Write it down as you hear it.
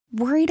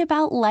Worried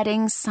about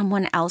letting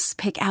someone else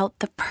pick out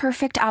the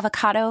perfect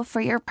avocado for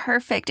your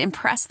perfect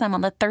impress them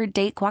on the third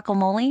date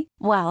guacamole?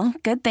 Well,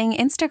 good thing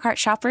Instacart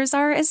shoppers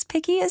are as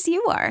picky as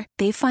you are.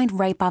 They find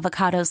ripe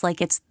avocados like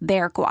it's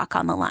their guac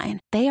on the line.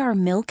 They are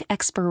milk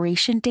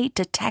expiration date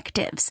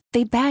detectives.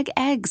 They bag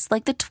eggs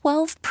like the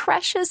 12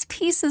 precious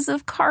pieces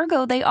of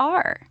cargo they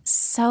are.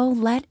 So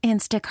let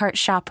Instacart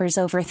shoppers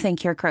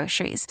overthink your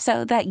groceries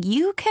so that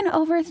you can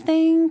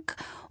overthink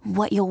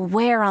what you'll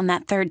wear on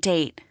that third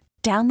date.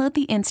 Download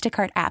the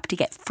Instacart app to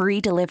get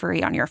free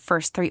delivery on your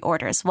first 3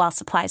 orders while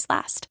supplies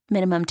last.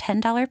 Minimum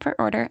 $10 per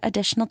order.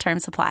 Additional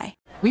terms apply.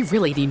 We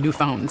really need new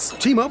phones.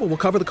 T-Mobile will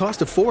cover the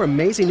cost of 4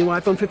 amazing new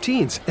iPhone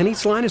 15s, and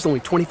each line is only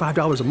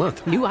 $25 a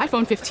month. New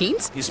iPhone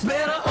 15s? It's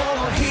better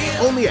over here.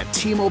 Only at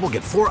T-Mobile,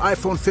 get 4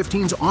 iPhone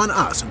 15s on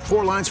us and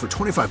 4 lines for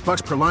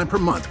 $25 per line per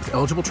month with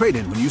eligible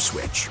trade-in when you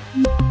switch.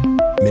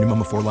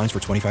 Minimum of 4 lines for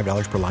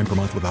 $25 per line per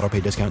month with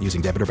autopay discount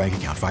using debit or bank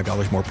account.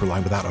 $5 more per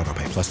line without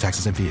autopay, plus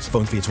taxes and fees.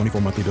 Phone fee at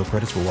 24 monthly bill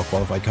credits for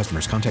well-qualified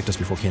customers. Contact us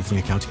before canceling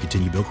account to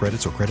continue bill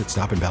credits or credit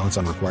stop and balance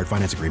on required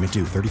finance agreement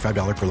due.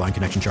 $35 per line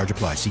connection charge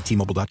applies. See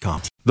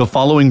T-Mobile.com. The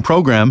following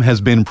program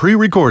has been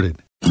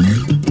pre-recorded.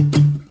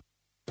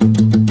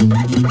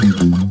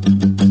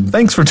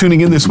 Thanks for tuning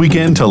in this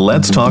weekend to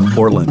Let's Talk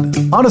Portland,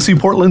 Odyssey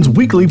Portland's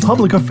weekly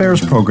public affairs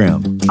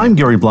program. I'm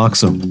Gary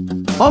Bloxam.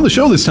 On the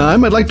show this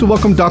time, I'd like to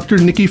welcome Dr.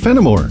 Nikki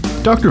Fennimore.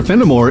 Dr.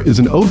 Fennimore is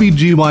an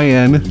OB-Gyn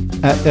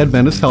at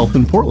Adventist Health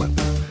in Portland.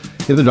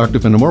 Hey there, Dr.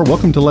 Fennimore.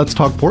 Welcome to Let's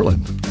Talk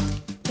Portland.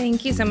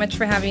 Thank you so much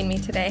for having me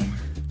today.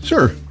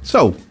 Sure.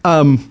 So,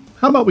 how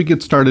about we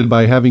get started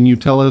by having you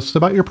tell us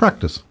about your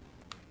practice?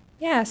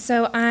 Yeah,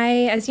 so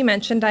as you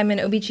mentioned, I'm an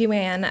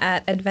OB-GYN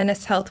at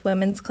Adventist Health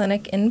Women's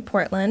Clinic in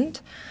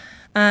Portland.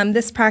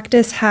 This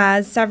practice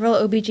has several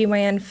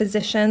OB-GYN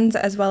physicians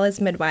as well as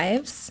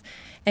midwives,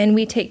 and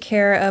we take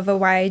care of a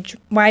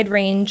wide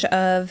range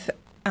of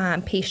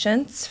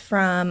patients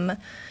from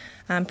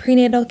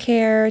prenatal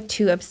care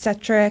to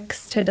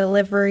obstetrics to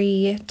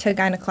delivery to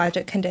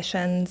gynecologic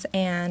conditions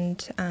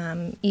and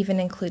even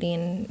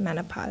including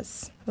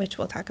menopause, which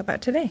we'll talk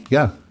about today.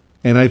 Yeah,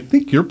 and I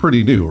think you're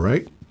pretty new,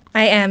 right?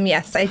 I am,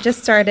 yes. I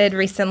just started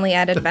recently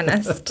at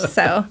Adventist,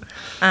 so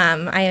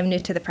I am new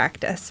to the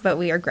practice, but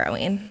we are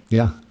growing.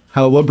 Yeah.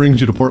 What brings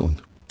you to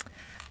Portland?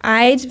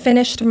 I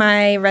finished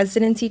my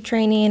residency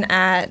training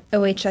at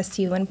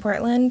OHSU in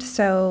Portland,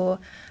 so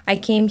I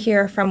came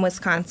here from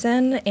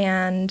Wisconsin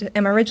and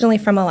am originally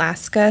from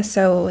Alaska,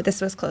 so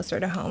this was closer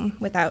to home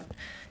without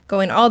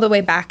going all the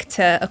way back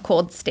to a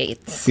cold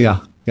state. Yeah.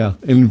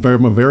 And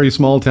from a very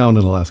small town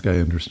in Alaska, I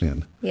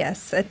understand.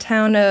 Yes, a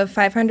town of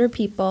 500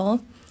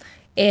 people.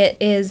 It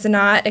is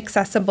not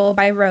accessible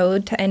by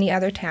road to any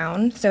other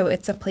town, so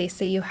it's a place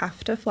that you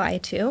have to fly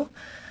to.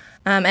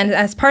 And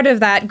as part of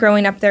that,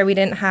 growing up there, we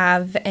didn't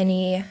have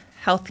any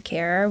health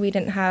care. We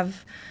didn't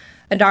have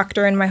a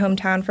doctor in my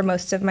hometown for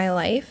most of my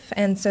life,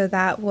 and so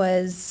that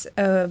was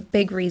a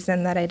big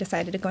reason that I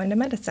decided to go into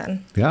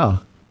medicine. Yeah.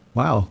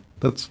 Wow.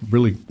 That's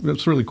really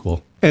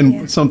cool.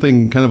 And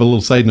something, kind of a little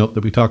side note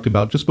that we talked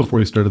about just before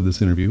we started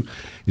this interview,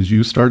 is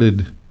you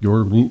started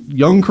your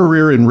young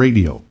career in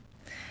radio.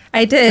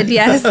 I did,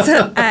 yes.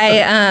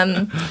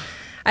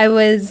 I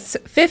was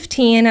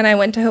 15 and I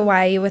went to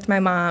Hawaii with my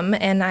mom,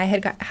 and I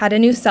had a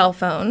new cell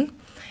phone.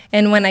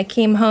 And when I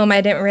came home,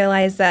 I didn't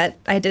realize that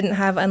I didn't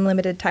have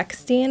unlimited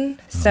texting.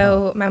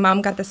 So my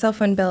mom got the cell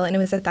phone bill, and it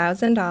was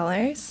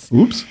 $1,000.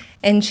 Oops.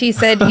 And she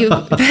said, you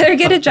better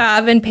get a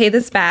job and pay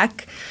this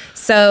back.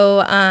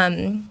 So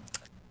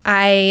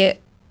I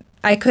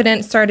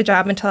couldn't start a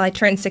job until I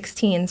turned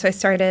 16. So I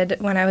started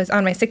when I was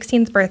on my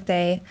 16th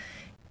birthday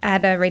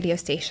at a radio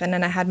station,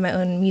 and I had my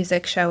own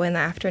music show in the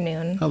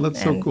afternoon. Oh,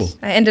 that's so cool.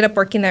 I ended up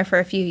working there for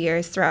a few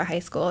years throughout high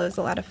school. It was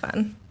a lot of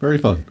fun. Very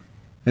fun.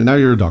 And now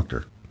you're a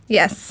doctor.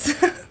 Yes.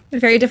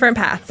 Very different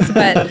paths,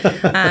 but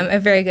a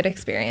very good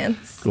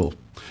experience. Cool.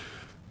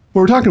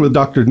 Well, we're talking with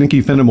Dr.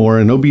 Nikki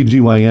Fennimore, an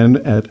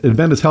OB-GYN at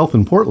Adventist Health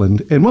in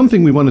Portland. And one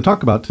thing we want to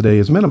talk about today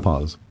is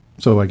menopause.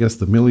 So I guess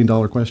the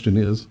million-dollar question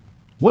is,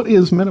 what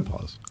is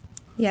menopause?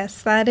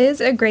 Yes, that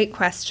is a great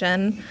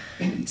question.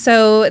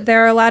 So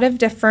there are a lot of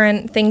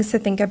different things to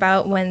think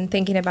about when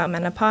thinking about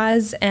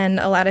menopause, and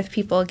a lot of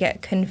people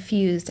get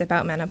confused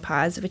about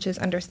menopause, which is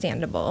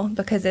understandable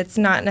because it's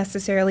not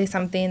necessarily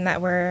something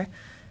that we're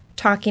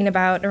talking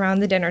about around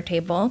the dinner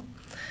table.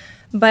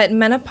 But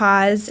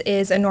menopause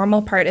is a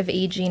normal part of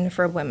aging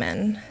for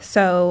women.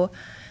 So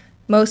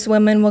most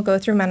women will go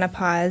through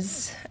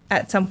menopause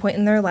at some point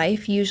in their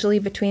life, usually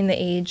between the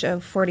age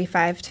of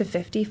 45 to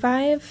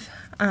 55.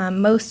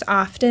 Most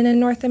often in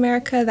North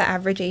America, the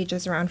average age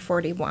is around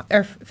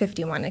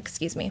 51,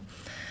 excuse me.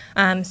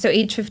 So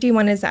age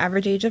 51 is the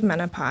average age of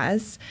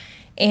menopause,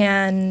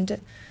 and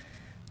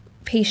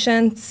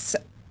patients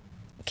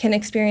can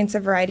experience a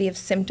variety of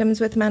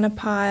symptoms with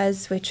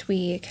menopause, which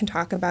we can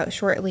talk about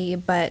shortly,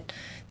 but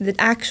the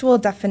actual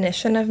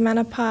definition of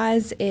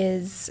menopause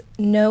is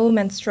no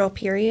menstrual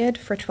period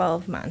for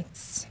 12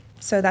 months.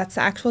 So that's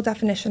the actual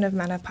definition of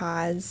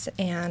menopause,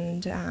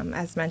 and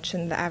as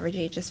mentioned, the average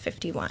age is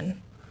 51.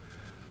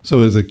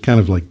 So is it kind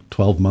of like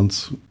 12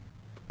 months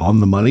on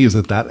the money? Is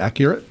it that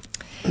accurate?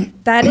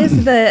 That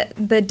is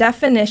the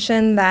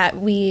definition that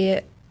we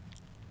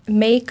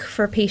make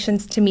for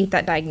patients to meet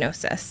that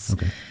diagnosis.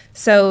 Okay.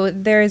 So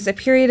there's a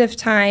period of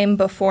time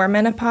before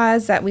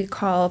menopause that we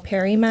call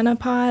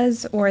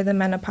perimenopause or the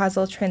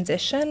menopausal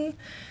transition,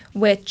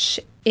 which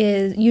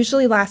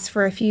usually lasts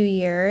for a few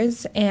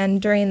years.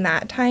 And during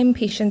that time,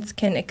 patients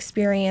can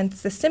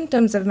experience the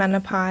symptoms of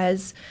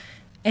menopause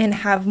and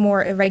have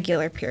more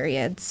irregular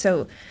periods.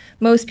 So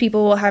most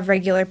people will have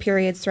regular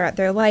periods throughout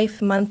their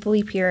life,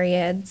 monthly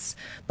periods,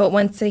 but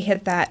once they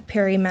hit that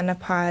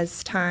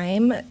perimenopause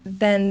time,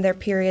 then their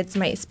periods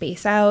might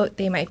space out.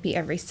 They might be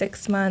every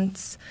 6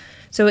 months.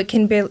 So it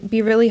can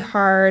be really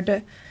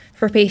hard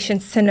for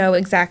patients to know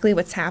exactly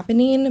what's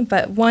happening,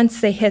 but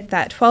once they hit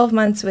that 12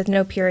 months with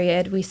no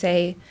period, we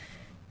say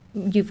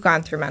you've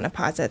gone through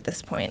menopause at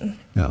this point.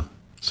 Yeah.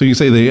 So you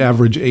say the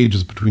average age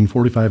is between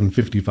 45 and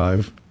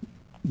 55.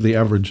 The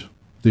average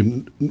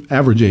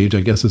age,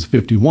 I guess, is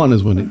 51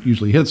 is when it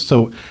usually hits.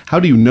 So how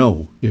do you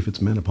know if it's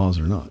menopause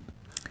or not?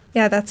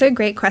 Yeah, that's a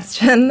great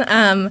question.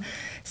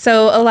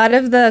 So a lot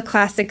of the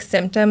classic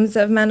symptoms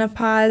of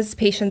menopause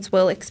patients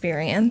will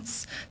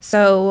experience.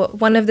 So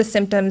one of the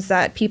symptoms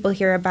that people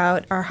hear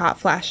about are hot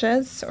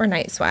flashes or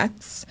night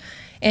sweats,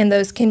 and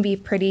those can be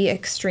pretty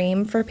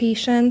extreme for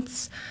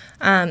patients.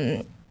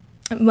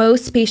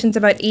 Most patients,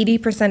 about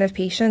 80% of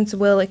patients,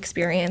 will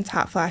experience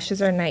hot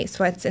flashes or night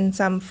sweats in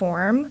some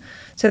form.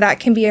 So that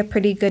can be a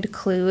pretty good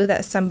clue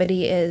that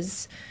somebody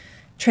is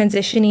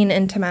transitioning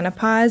into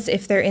menopause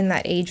if they're in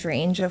that age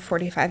range of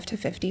 45 to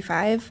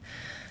 55.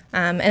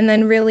 And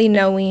then really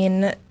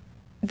knowing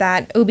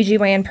that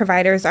OB-Gyn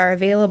providers are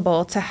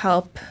available to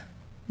help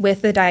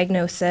with the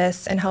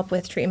diagnosis and help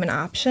with treatment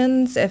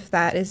options if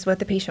that is what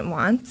the patient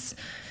wants.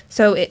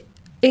 So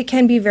it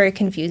can be very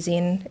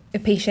confusing. A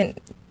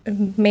patient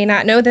may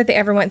not know that they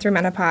ever went through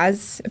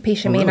menopause. A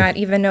patient may not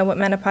even know what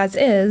menopause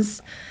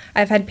is.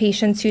 I've had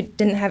patients who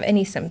didn't have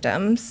any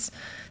symptoms.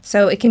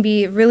 So it can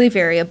be really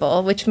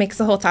variable, which makes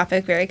the whole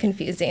topic very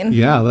confusing.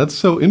 Yeah, that's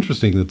so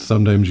interesting that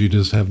sometimes you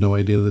just have no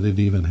idea that it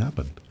even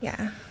happened.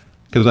 Yeah.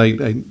 Because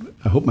I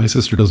hope my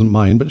sister doesn't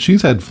mind, but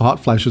she's had hot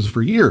flashes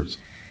for years.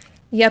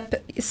 Yep.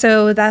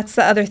 So that's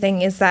the other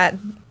thing, is that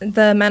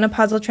the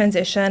menopausal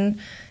transition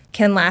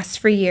can last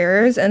for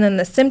years, and then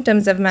the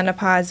symptoms of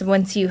menopause,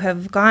 once you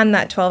have gone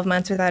that 12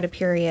 months without a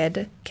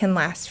period, can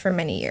last for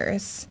many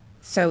years.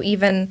 So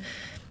even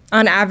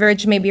on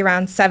average, maybe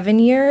around 7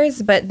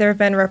 years, but there have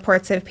been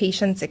reports of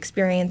patients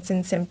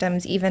experiencing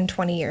symptoms even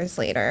 20 years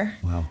later.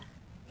 Wow.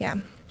 Yeah.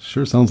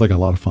 Sure sounds like a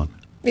lot of fun.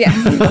 Yeah.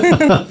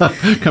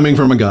 Coming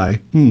from a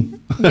guy.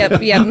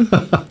 Yep.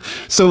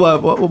 So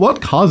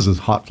what causes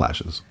hot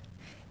flashes?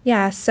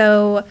 Yeah,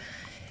 so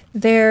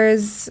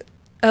there's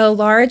a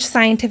large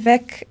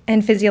scientific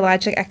and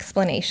physiologic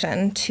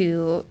explanation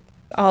to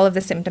all of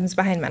the symptoms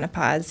behind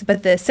menopause,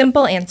 but the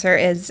simple answer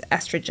is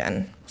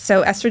estrogen.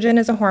 So estrogen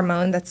is a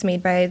hormone that's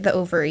made by the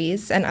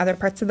ovaries and other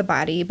parts of the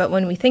body, but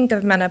when we think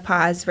of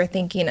menopause, we're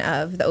thinking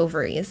of the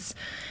ovaries.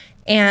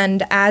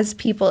 And as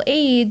people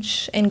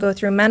age and go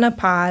through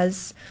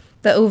menopause,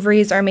 the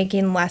ovaries are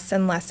making less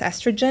and less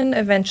estrogen,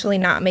 eventually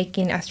not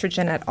making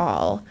estrogen at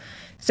all.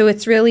 So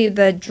it's really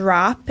the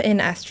drop in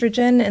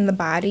estrogen in the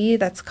body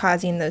that's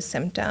causing those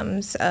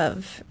symptoms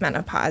of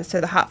menopause.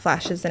 So the hot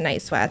flashes, the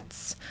night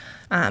sweats,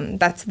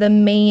 that's the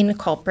main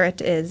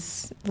culprit,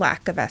 is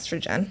lack of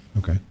estrogen.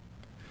 Okay.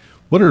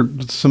 What are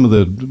some of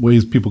the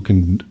ways people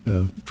can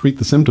treat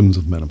the symptoms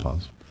of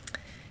menopause?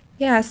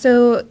 Yeah,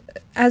 so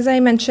as I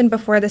mentioned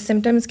before, the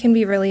symptoms can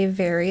be really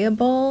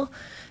variable.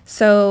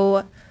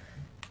 So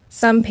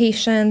some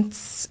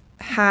patients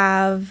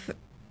have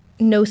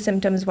no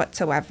symptoms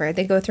whatsoever.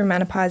 They go through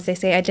menopause, they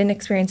say, I didn't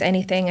experience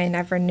anything, I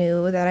never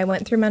knew that I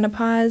went through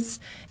menopause.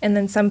 And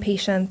then some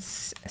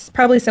patients,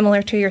 probably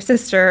similar to your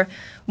sister,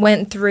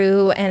 went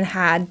through and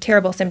had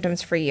terrible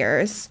symptoms for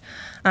years.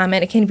 And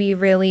it can be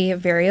really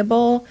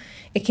variable.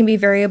 It can be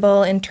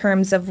variable in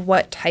terms of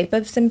what type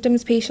of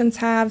symptoms patients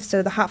have.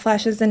 So the hot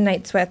flashes and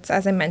night sweats,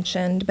 as I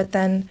mentioned, but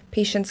then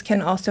patients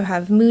can also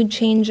have mood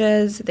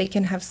changes, they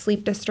can have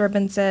sleep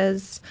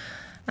disturbances.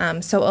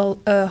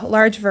 So a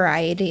large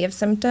variety of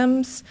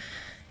symptoms.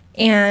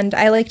 And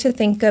I like to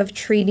think of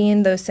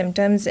treating those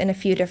symptoms in a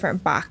few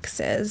different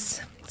boxes.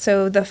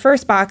 So the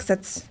first box,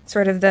 that's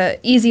sort of the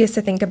easiest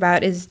to think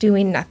about, is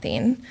doing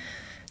nothing.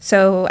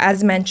 So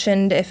as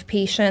mentioned, if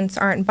patients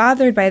aren't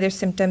bothered by their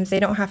symptoms, they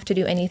don't have to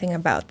do anything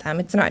about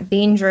them. It's not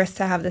dangerous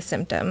to have the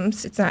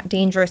symptoms. It's not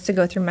dangerous to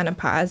go through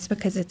menopause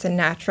because it's a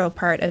natural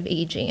part of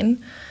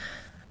aging.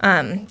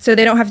 So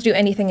they don't have to do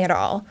anything at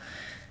all.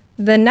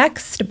 The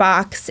next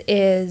box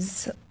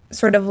is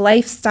sort of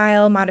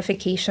lifestyle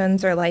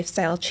modifications or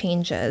lifestyle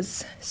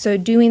changes. So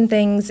doing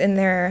things in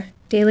their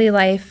daily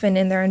life and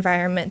in their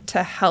environment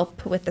to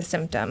help with the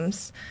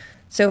symptoms.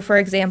 So for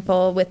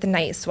example, with the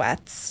night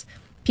sweats,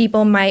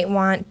 people might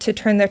want to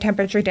turn their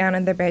temperature down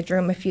in their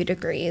bedroom a few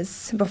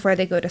degrees before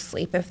they go to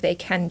sleep, if they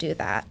can do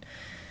that.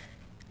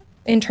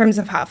 In terms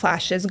of hot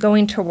flashes,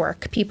 going to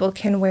work, people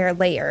can wear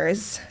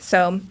layers.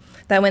 So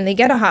that when they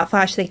get a hot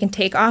flash, they can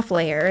take off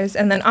layers.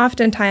 And then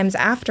oftentimes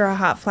after a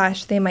hot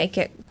flash, they might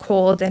get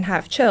cold and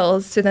have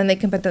chills. So then they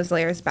can put those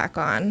layers back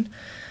on.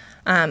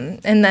 And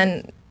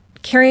then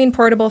carrying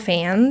portable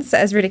fans,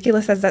 as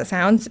ridiculous as that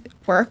sounds,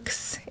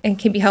 works and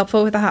can be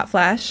helpful with a hot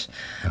flash.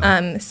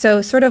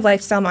 So sort of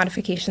lifestyle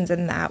modifications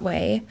in that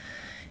way.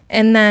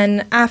 And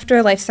then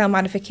after lifestyle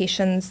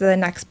modifications, the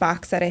next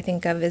box that I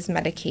think of is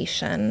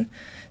medication.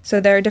 So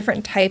there are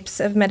different types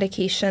of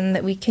medication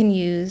that we can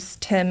use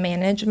to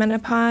manage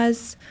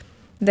menopause.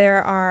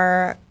 There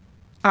are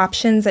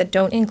options that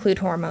don't include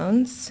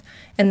hormones,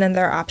 and then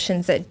there are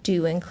options that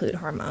do include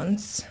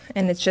hormones.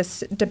 And it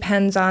just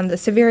depends on the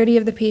severity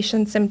of the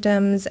patient's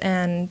symptoms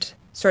and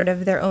sort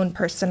of their own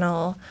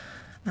personal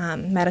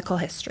medical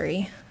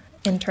history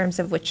in terms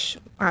of which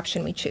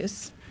option we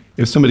choose.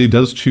 If somebody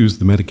does choose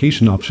the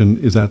medication option,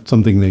 is that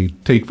something they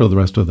take for the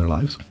rest of their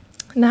lives?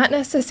 Not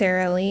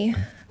necessarily.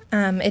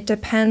 It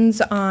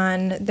depends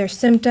on their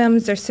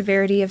symptoms, their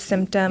severity of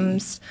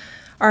symptoms.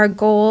 Our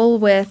goal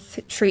with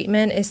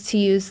treatment is to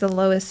use the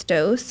lowest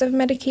dose of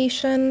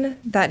medication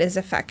that is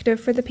effective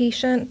for the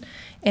patient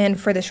and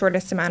for the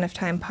shortest amount of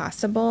time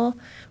possible.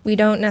 We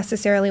don't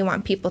necessarily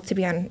want people to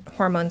be on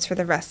hormones for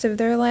the rest of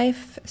their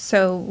life,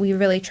 so we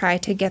really try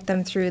to get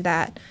them through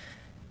that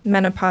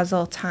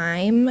menopausal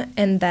time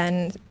and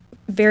then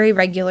very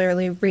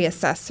regularly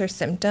reassess their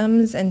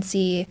symptoms and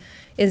see,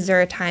 is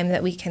there a time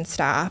that we can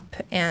stop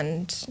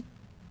and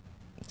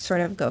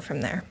sort of go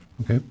from there.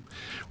 Okay.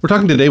 We're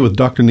talking today with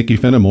Dr. Nikki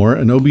Fennimore,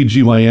 an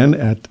OB-Gyn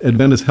at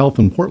Adventist Health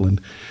in Portland.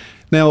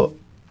 Now,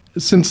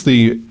 since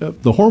the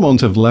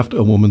hormones have left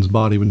a woman's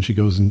body when she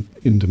goes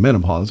into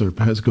menopause or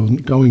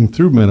going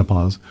through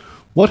menopause,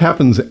 what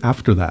happens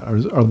after that?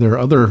 Are there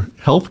other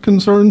health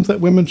concerns that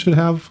women should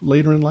have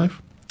later in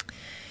life?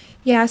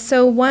 Yeah,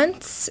 so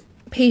once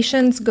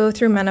patients go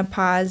through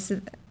menopause,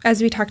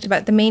 as we talked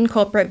about, the main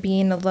culprit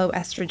being a low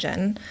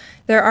estrogen,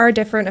 there are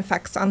different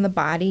effects on the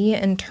body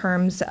in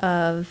terms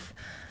of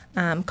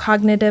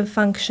cognitive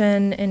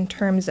function, in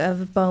terms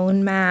of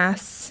bone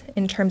mass,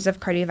 in terms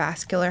of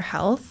cardiovascular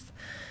health.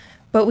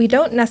 But we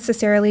don't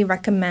necessarily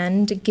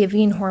recommend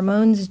giving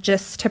hormones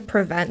just to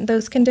prevent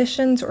those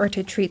conditions or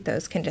to treat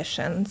those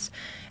conditions.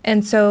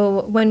 And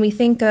so when we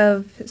think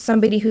of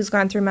somebody who's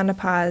gone through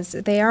menopause,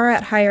 they are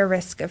at higher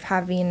risk of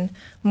having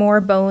more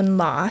bone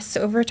loss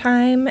over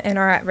time and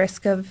are at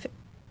risk of,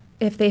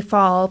 if they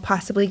fall,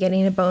 possibly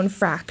getting a bone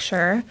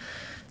fracture.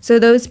 So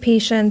those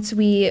patients,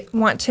 we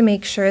want to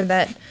make sure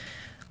that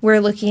we're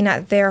looking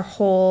at their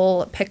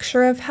whole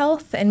picture of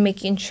health and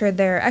making sure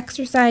they're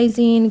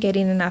exercising,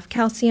 getting enough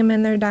calcium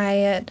in their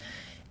diet,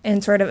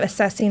 and sort of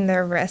assessing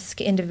their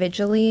risk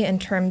individually in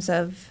terms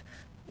of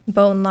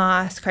bone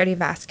loss,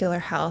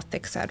 cardiovascular health,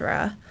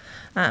 etc.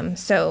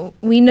 So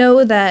we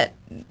know that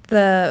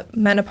the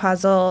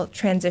menopausal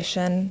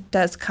transition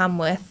does come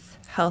with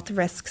health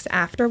risks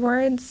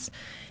afterwards,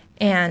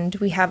 and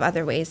we have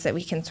other ways that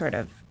we can sort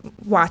of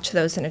watch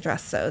those and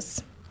address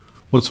those.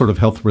 What sort of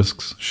health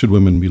risks should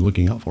women be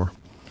looking out for?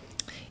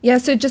 Yeah,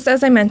 so just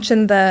as I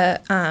mentioned,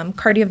 the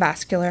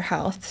cardiovascular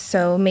health,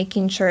 so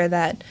making sure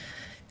that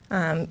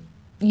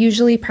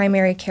usually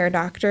primary care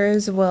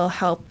doctors will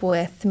help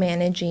with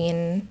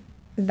managing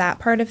that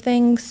part of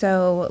things.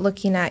 So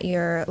looking at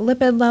your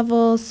lipid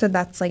levels, so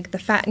that's like the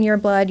fat in your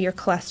blood, your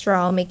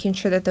cholesterol, making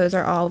sure that those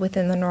are all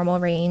within the normal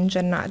range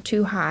and not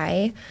too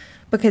high,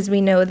 because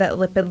we know that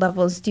lipid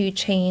levels do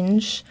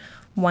change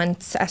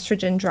once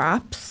estrogen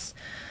drops.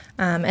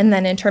 And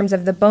then in terms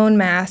of the bone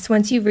mass,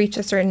 once you reach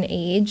a certain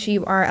age,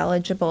 you are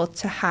eligible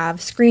to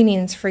have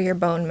screenings for your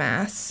bone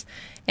mass.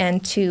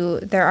 And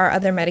there are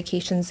other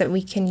medications that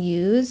we can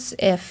use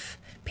if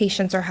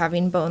patients are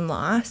having bone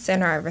loss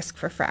and are at risk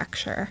for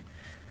fracture.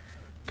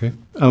 Okay.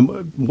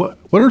 What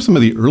are some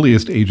of the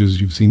earliest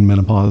ages you've seen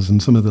menopause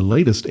and some of the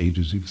latest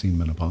ages you've seen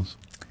menopause?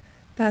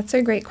 That's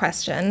a great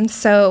question.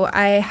 So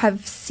I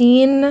have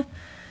seen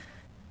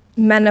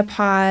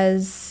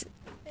menopause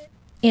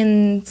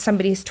in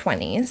somebody's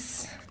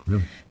 20s.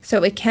 Really?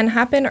 So it can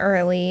happen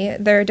early.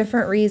 There are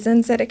different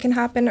reasons that it can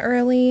happen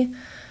early.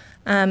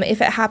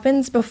 If it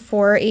happens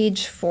before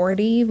age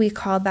 40, we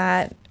call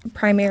that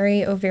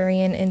primary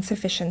ovarian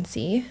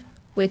insufficiency,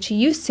 which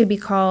used to be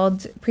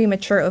called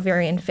premature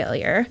ovarian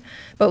failure,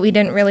 but we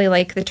didn't really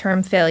like the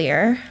term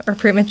failure or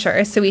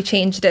premature, so we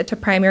changed it to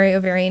primary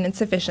ovarian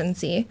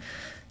insufficiency.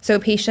 So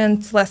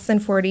patients less than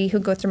 40 who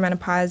go through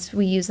menopause,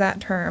 we use that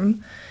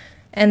term.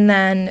 And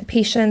then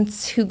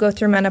patients who go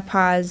through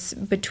menopause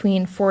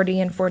between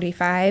 40 and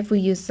 45, we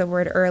use the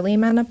word early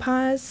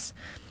menopause.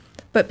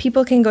 But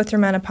people can go through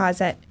menopause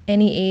at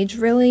any age,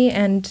 really,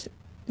 and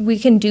we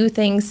can do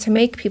things to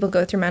make people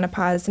go through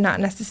menopause,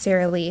 not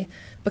necessarily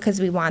because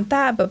we want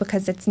that, but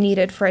because it's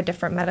needed for a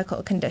different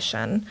medical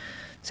condition.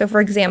 So, for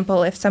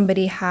example, if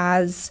somebody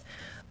has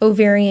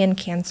ovarian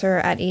cancer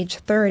at age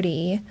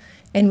 30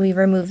 and we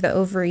remove the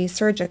ovaries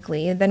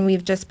surgically, then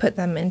we've just put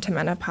them into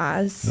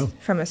menopause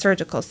from a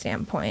surgical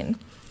standpoint.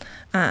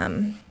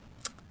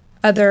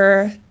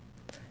 Other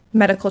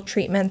medical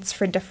treatments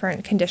for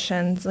different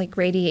conditions like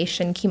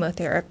radiation,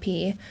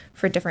 chemotherapy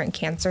for different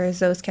cancers.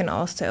 Those can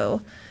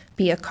also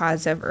be a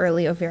cause of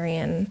early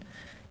ovarian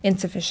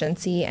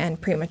insufficiency and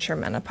premature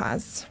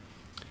menopause.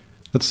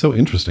 That's so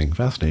interesting,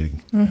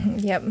 fascinating.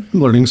 Yep.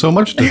 I'm learning so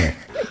much today.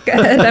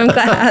 Good, I'm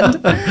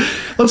glad.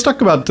 Let's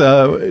talk about,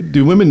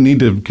 do women need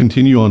to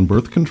continue on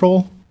birth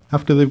control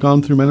after they've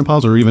gone through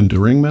menopause or even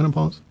during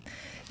menopause?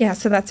 Yeah,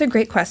 so that's a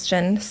great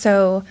question.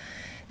 So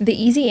the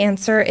easy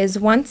answer is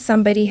once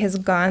somebody has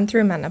gone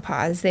through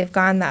menopause, they've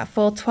gone that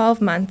full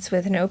 12 months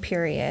with no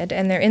period,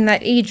 and they're in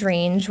that age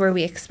range where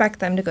we expect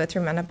them to go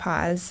through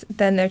menopause,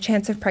 then their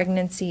chance of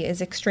pregnancy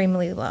is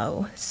extremely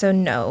low. So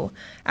no,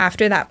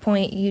 after that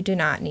point, you do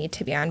not need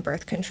to be on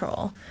birth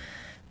control.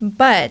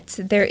 But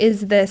there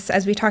is this,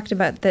 as we talked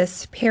about,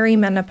 this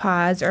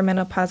perimenopause or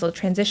menopausal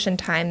transition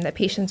time that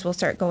patients will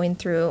start going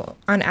through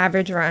on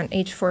average around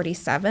age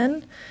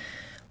 47.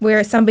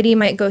 Where somebody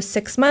might go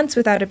 6 months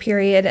without a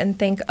period and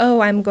think,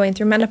 oh, I'm going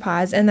through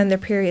menopause, and then their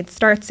period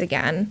starts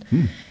again.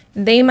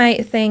 They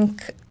might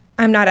think,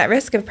 I'm not at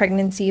risk of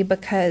pregnancy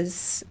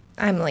because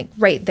I'm like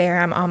right there,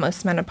 I'm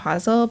almost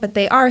menopausal, but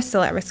they are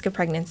still at risk of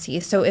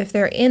pregnancy. So if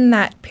they're in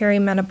that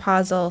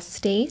perimenopausal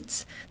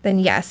state, then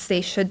yes,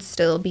 they should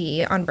still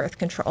be on birth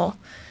control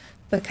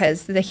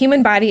because the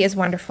human body is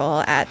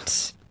wonderful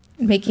at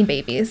making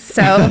babies.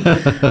 So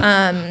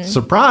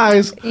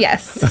Surprise!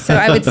 yes. So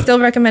I would still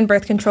recommend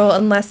birth control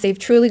unless they've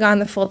truly gone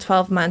the full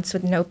 12 months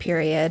with no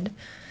period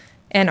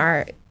and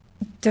are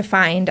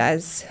defined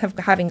as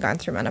having gone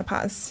through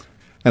menopause.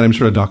 And I'm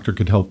sure a doctor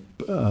could help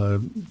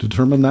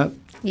determine that.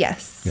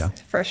 Yes, Yeah.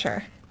 for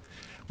sure.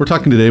 We're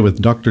talking today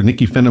with Dr.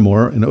 Nikki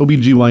Fennimore, an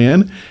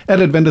OB-GYN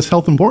at Adventist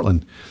Health in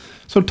Portland.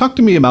 So talk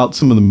to me about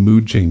some of the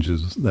mood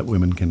changes that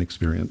women can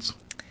experience.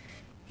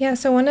 Yeah,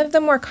 so one of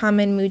the more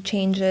common mood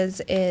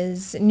changes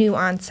is new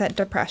onset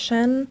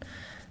depression.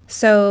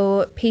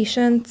 So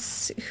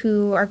patients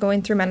who are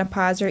going through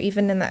menopause or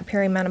even in that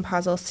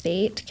perimenopausal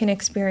state can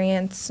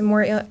experience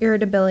more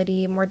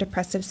irritability, more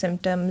depressive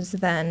symptoms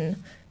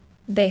than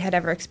they had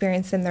ever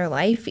experienced in their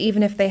life,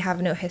 even if they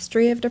have no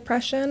history of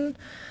depression.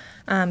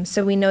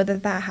 So we know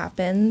that that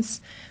happens.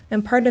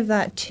 And part of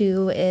that,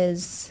 too,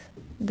 is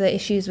the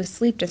issues with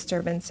sleep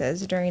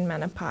disturbances during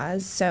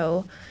menopause.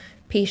 So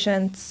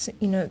patients,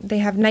 they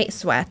have night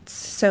sweats.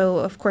 So,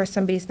 of course,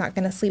 somebody's not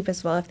going to sleep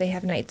as well if they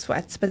have night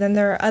sweats. But then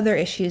there are other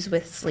issues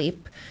with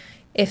sleep.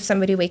 If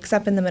somebody wakes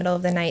up in the middle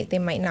of the night, they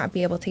might not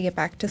be able to get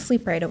back to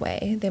sleep right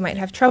away. They might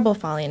have trouble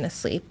falling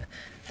asleep.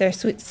 Their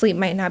sleep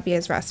might not be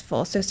as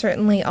restful. So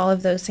certainly all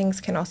of those things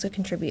can also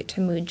contribute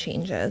to mood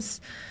changes.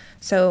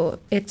 So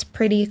it's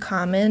pretty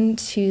common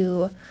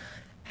to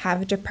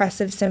have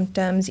depressive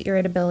symptoms,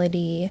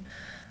 irritability,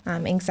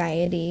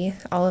 anxiety.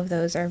 All of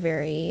those are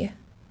very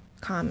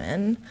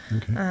common.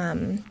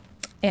 Okay.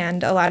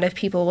 And a lot of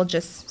people will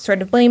just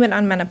sort of blame it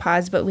on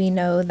menopause, but we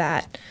know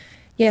that,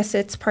 yes,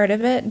 it's part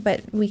of it,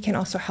 but we can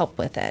also help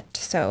with it.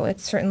 So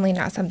it's certainly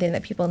not something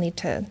that people need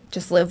to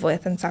just live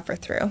with and suffer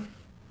through.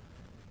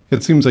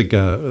 It seems like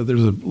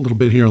there's a little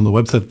bit here on the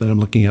website that I'm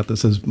looking at that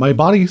says, my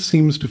body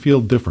seems to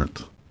feel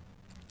different.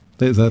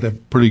 Is that a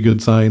pretty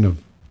good sign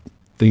of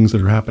things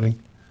that are happening?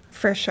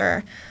 For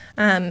sure.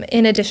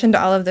 In addition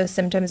to all of those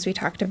symptoms we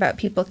talked about,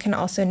 people can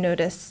also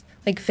notice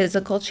like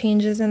physical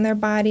changes in their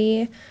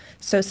body.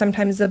 So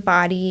sometimes the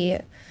body,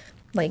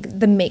 like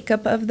the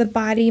makeup of the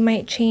body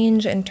might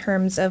change in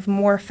terms of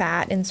more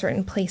fat in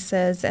certain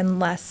places and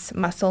less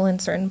muscle in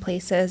certain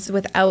places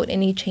without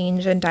any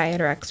change in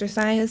diet or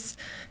exercise.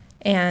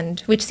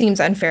 And which seems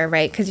unfair,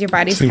 right? Because your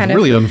body's kind of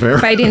really unfair.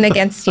 Fighting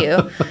against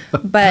you.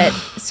 But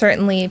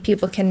certainly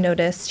people can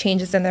notice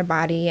changes in their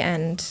body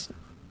and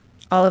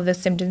all of the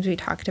symptoms we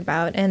talked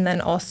about. And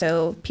then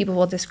also people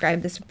will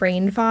describe this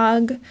brain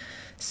fog.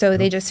 So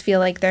they just feel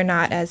like they're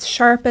not as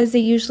sharp as they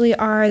usually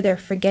are. They're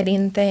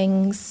forgetting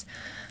things.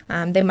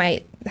 They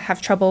might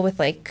have trouble with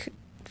like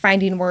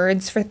finding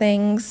words for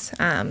things.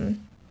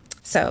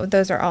 So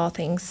those are all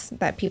things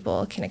that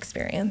people can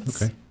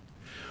experience. Okay.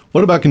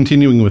 What about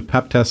continuing with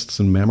Pap tests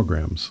and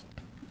mammograms?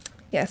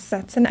 Yes,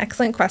 that's an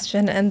excellent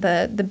question. And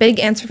the big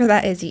answer for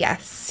that is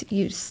yes,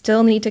 you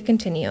still need to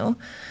continue.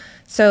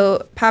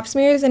 So Pap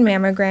smears and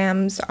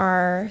mammograms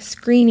are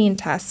screening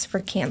tests for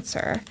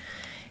cancer.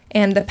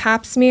 And the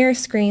Pap smear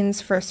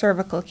screens for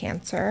cervical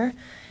cancer,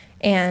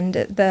 and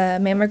the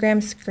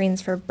mammogram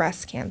screens for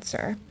breast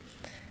cancer.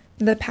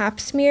 The Pap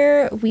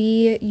smear,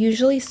 we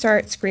usually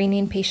start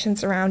screening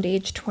patients around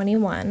age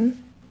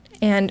 21.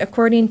 And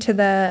according to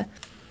the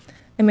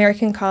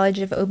American College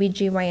of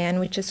OB-Gyn,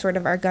 which is sort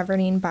of our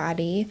governing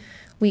body,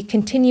 we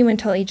continue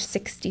until age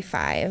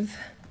 65.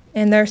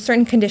 And there are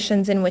certain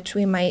conditions in which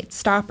we might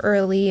stop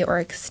early or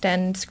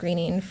extend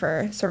screening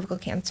for cervical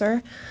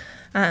cancer.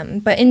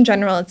 But in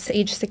general, it's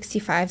age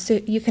 65. So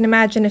you can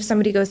imagine if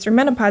somebody goes through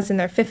menopause in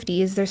their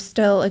 50s, there's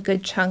still a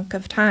good chunk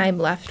of time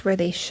left where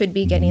they should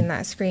be getting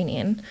that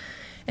screening.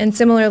 And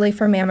similarly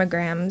for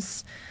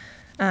mammograms,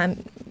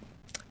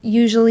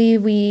 usually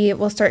we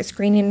will start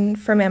screening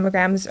for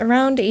mammograms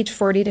around age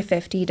 40 to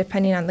 50,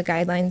 depending on the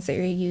guidelines that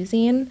you're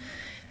using.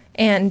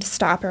 and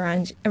stop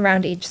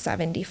around age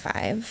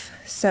 75.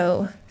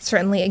 So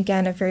certainly,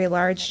 again, a very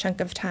large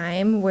chunk of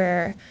time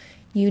where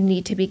you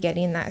need to be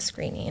getting that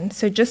screening.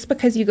 So just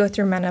because you go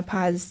through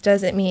menopause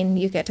doesn't mean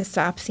you get to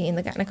stop seeing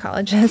the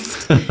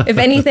gynecologist. If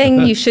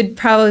anything, you should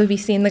probably be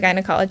seeing the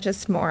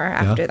gynecologist more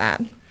after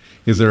that.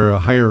 Is there a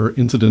higher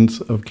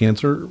incidence of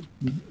cancer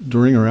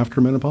during or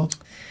after menopause?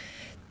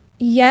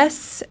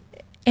 Yes,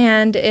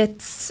 and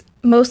it's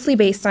mostly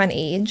based on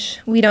age.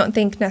 We don't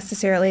think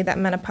necessarily that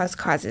menopause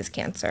causes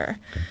cancer,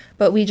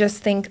 but we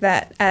just think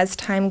that as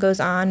time goes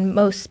on,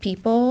 most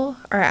people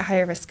are at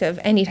higher risk of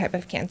any type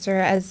of cancer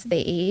as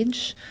they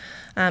age,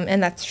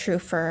 and that's true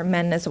for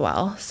men as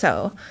well.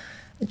 So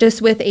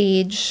just with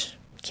age,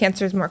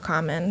 cancer is more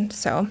common,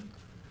 so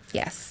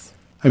yes.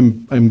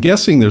 I'm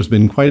guessing there's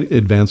been quite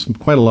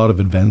a lot of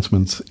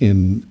advancements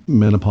in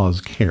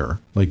menopause care.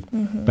 Like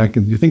back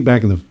in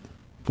the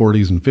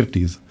 40s and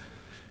 50s.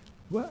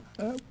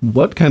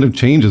 What kind of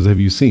changes have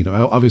you seen?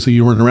 Obviously,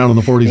 you weren't around in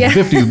the 40s and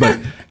 50s, but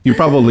you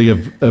probably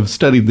have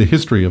studied the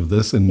history of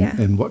this,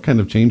 and what kind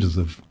of changes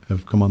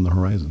have come on the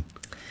horizon?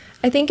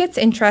 I think it's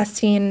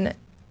interesting.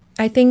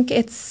 I think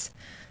it's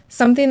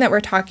something that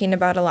we're talking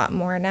about a lot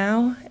more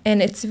now,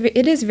 and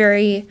it is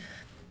very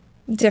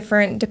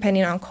different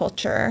depending on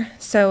culture.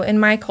 So in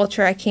my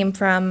culture, I came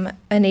from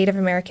a Native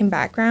American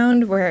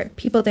background where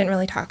people didn't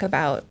really talk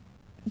about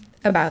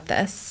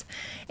this.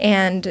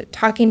 And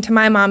talking to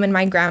my mom and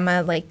my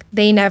grandma, like,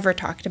 they never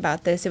talked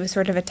about this. It was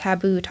sort of a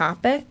taboo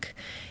topic.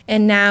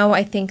 And now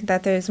I think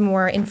that there's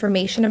more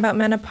information about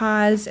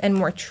menopause and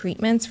more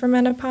treatments for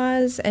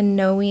menopause, and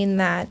knowing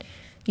that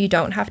you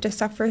don't have to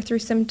suffer through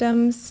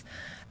symptoms.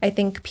 I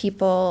think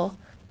people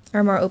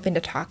are more open to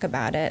talk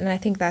about it, and I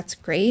think that's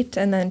great.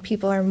 And then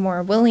people are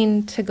more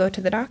willing to go to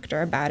the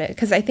doctor about it,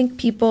 because I think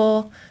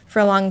people for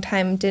a long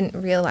time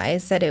didn't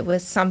realize that it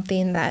was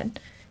something that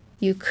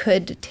you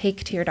could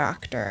take to your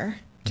doctor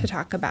to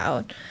talk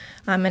about.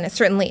 And it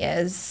certainly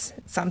is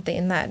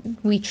something that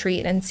we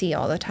treat and see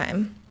all the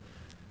time.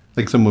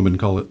 Like some women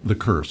call it the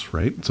curse,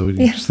 right? So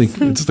you just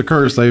think it's the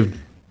curse.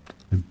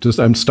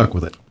 I'm stuck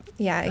with it.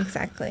 Yeah,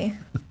 exactly.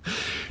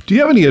 Do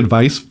you have any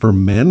advice for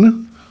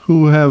men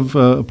who have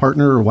a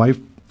partner or wife,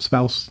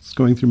 spouse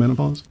going through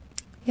menopause?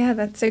 Yeah,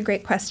 that's a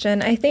great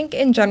question. I think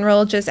in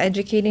general, just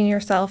educating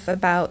yourself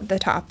about the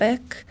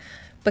topic,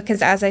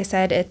 because as I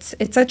said, it's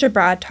such a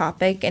broad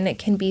topic and it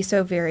can be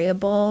so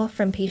variable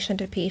from patient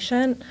to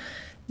patient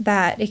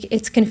that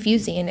it's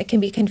confusing. It can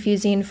be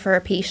confusing for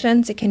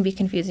patients, it can be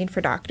confusing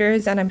for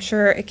doctors, and I'm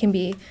sure it can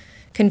be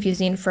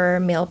confusing for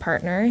male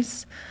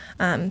partners.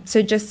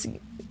 So just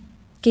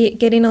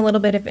getting a little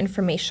bit of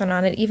information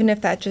on it, even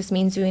if that just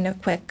means doing a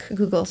quick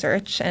Google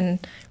search and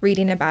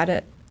reading about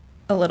it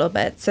a little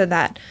bit, so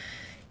that,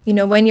 you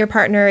know, when your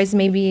partner is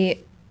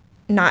maybe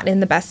not in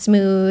the best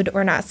mood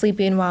or not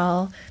sleeping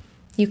well,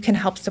 you can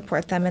help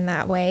support them in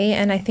that way.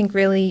 And I think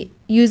really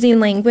using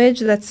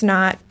language that's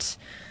not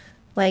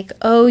like,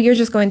 oh, you're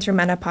just going through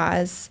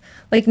menopause,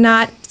 like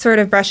not sort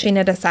of brushing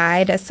it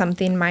aside as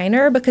something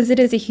minor, because it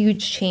is a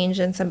huge change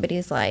in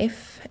somebody's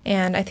life.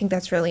 And I think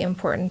that's really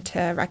important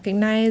to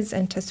recognize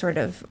and to sort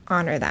of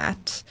honor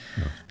that,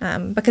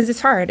 because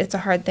it's hard. It's a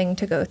hard thing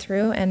to go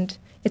through, and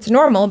it's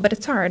normal, but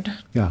it's hard.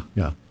 Yeah.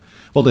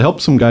 Well, to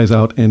help some guys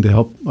out and to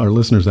help our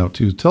listeners out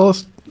too, tell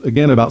us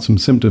again about some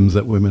symptoms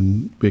that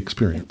women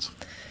experience.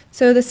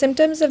 So the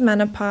symptoms of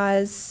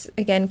menopause,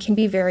 again, can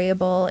be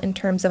variable in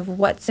terms of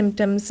what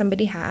symptoms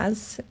somebody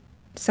has.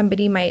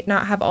 Somebody might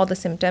not have all the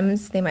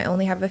symptoms. They might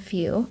only have a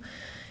few.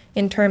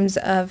 In terms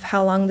of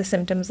how long the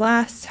symptoms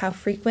last, how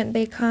frequent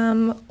they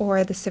come,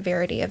 or the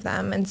severity of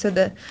them. And so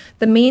the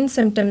main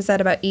symptoms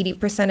that about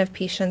 80% of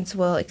patients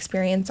will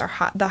experience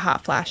are the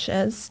hot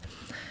flashes.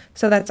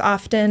 So that's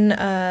often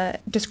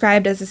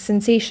described as a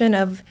sensation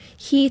of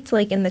heat,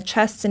 like in the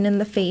chest and in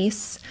the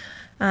face,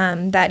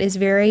 that is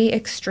very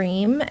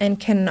extreme and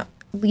can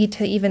lead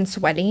to even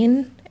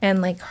sweating and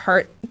like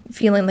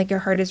feeling like your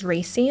heart is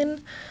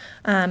racing.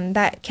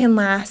 That can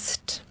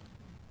last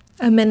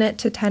a minute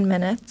to 10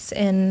 minutes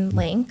in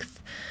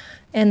length.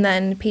 And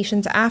then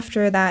patients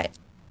after that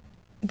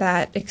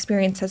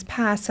experience has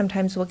passed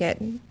sometimes will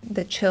get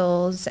the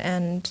chills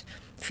and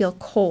feel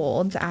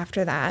cold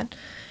after that.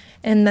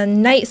 And the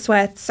night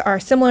sweats are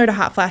similar to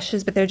hot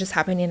flashes, but they're just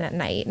happening at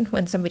night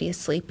when somebody is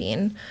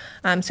sleeping.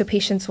 So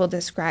patients will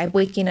describe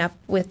waking up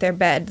with their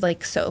bed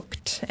like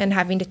soaked and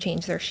having to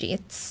change their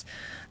sheets.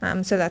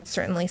 So that's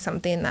certainly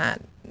something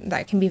that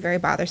can be very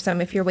bothersome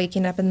if you're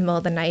waking up in the middle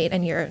of the night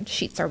and your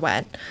sheets are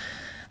wet.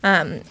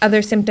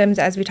 Other symptoms,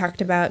 as we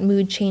talked about,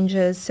 mood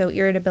changes, so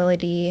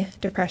irritability,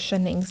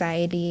 depression,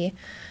 anxiety,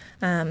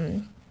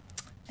 and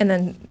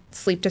then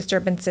sleep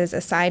disturbances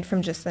aside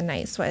from just the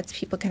night sweats.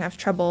 People can have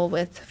trouble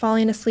with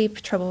falling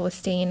asleep, trouble with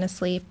staying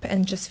asleep,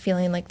 and just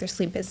feeling like their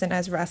sleep isn't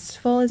as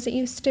restful as it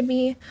used to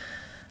be.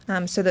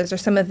 So those are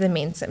some of the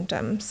main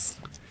symptoms.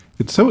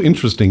 It's so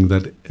interesting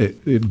that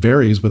it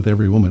varies with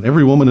every woman.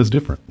 Every woman is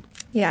different.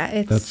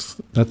 Yeah,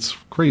 that's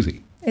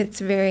crazy. It's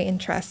very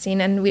interesting,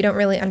 and we don't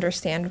really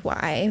understand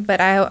why. But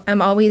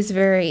I'm always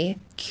very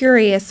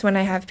curious when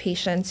I have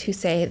patients who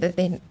say that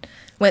they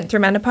went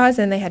through menopause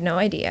and they had no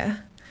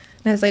idea.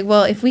 And I was like,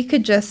 well, if we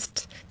could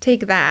just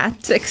take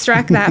that,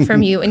 extract that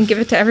from you and give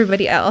it to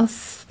everybody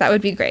else, that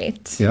would be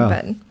great. Yeah.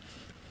 But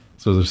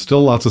So there's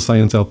still lots of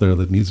science out there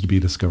that needs to be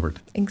discovered.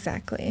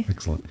 Exactly.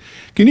 Excellent.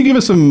 Can you give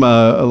us some,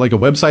 like a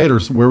website or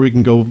where we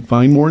can go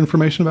find more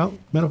information about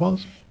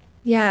menopause?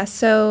 Yeah,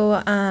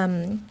 so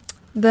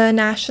the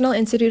National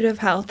Institute of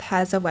Health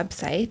has a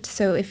website.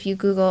 So if you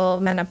Google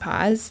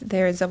menopause,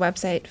 there's a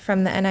website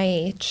from the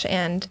NIH,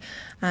 and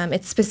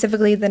it's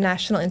specifically the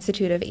National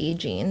Institute of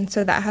Aging.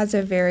 So that has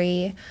a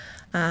very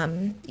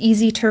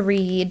easy to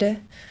read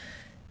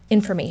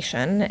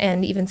information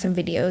and even some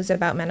videos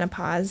about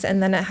menopause.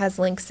 And then it has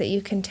links that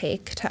you can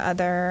take to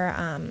other,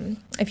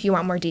 if you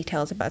want more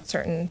details about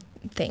certain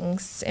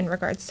things in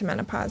regards to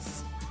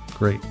menopause.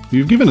 Great.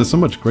 You've given us so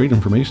much great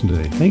information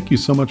today. Thank you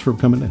so much for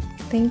coming in.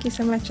 Thank you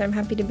so much. I'm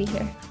happy to be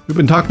here. We've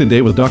been talking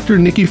today with Dr.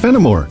 Nikki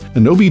Fennimore,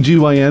 an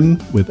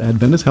OB-GYN with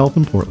Adventist Health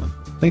in Portland.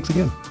 Thanks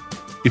again.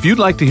 If you'd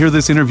like to hear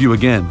this interview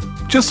again,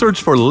 just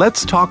search for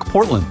Let's Talk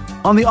Portland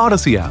on the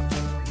Odyssey app.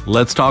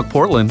 Let's Talk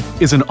Portland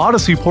is an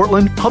Odyssey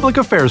Portland public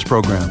affairs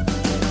program.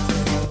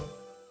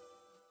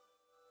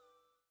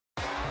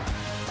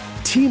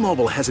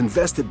 T-Mobile has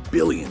invested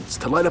billions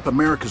to light up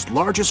America's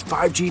largest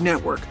 5G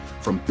network,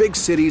 from big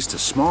cities to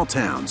small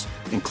towns,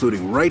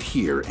 including right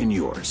here in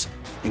yours.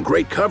 And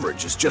great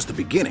coverage is just the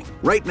beginning.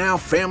 Right now,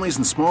 families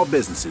and small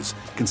businesses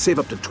can save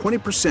up to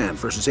 20%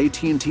 versus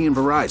AT&T and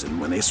Verizon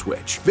when they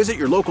switch. Visit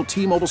your local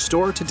T-Mobile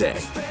store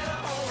today.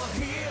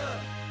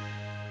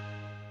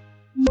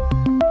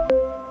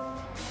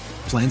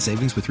 Plan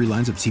savings with 3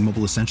 lines of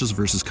T-Mobile Essentials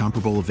versus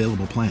comparable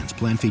available plans.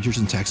 Plan features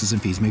and taxes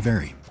and fees may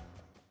vary.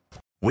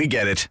 We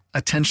get it.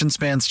 Attention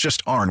spans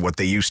just aren't what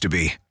they used to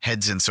be.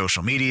 Heads in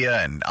social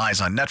media and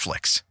eyes on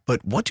Netflix.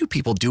 But what do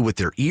people do with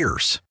their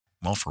ears?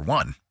 Well, for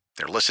one,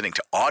 they're listening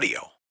to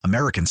audio.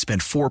 Americans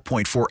spend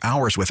 4.4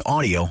 hours with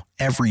audio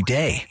every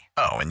day.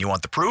 Oh, and you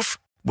want the proof?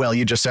 Well,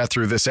 you just sat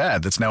through this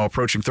ad that's now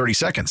approaching 30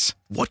 seconds.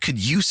 What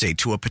could you say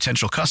to a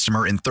potential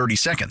customer in 30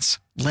 seconds?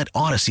 Let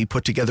Odyssey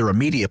put together a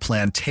media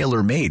plan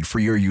tailor-made for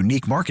your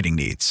unique marketing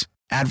needs.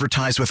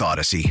 Advertise with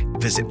Odyssey.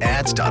 Visit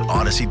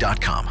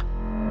ads.odyssey.com.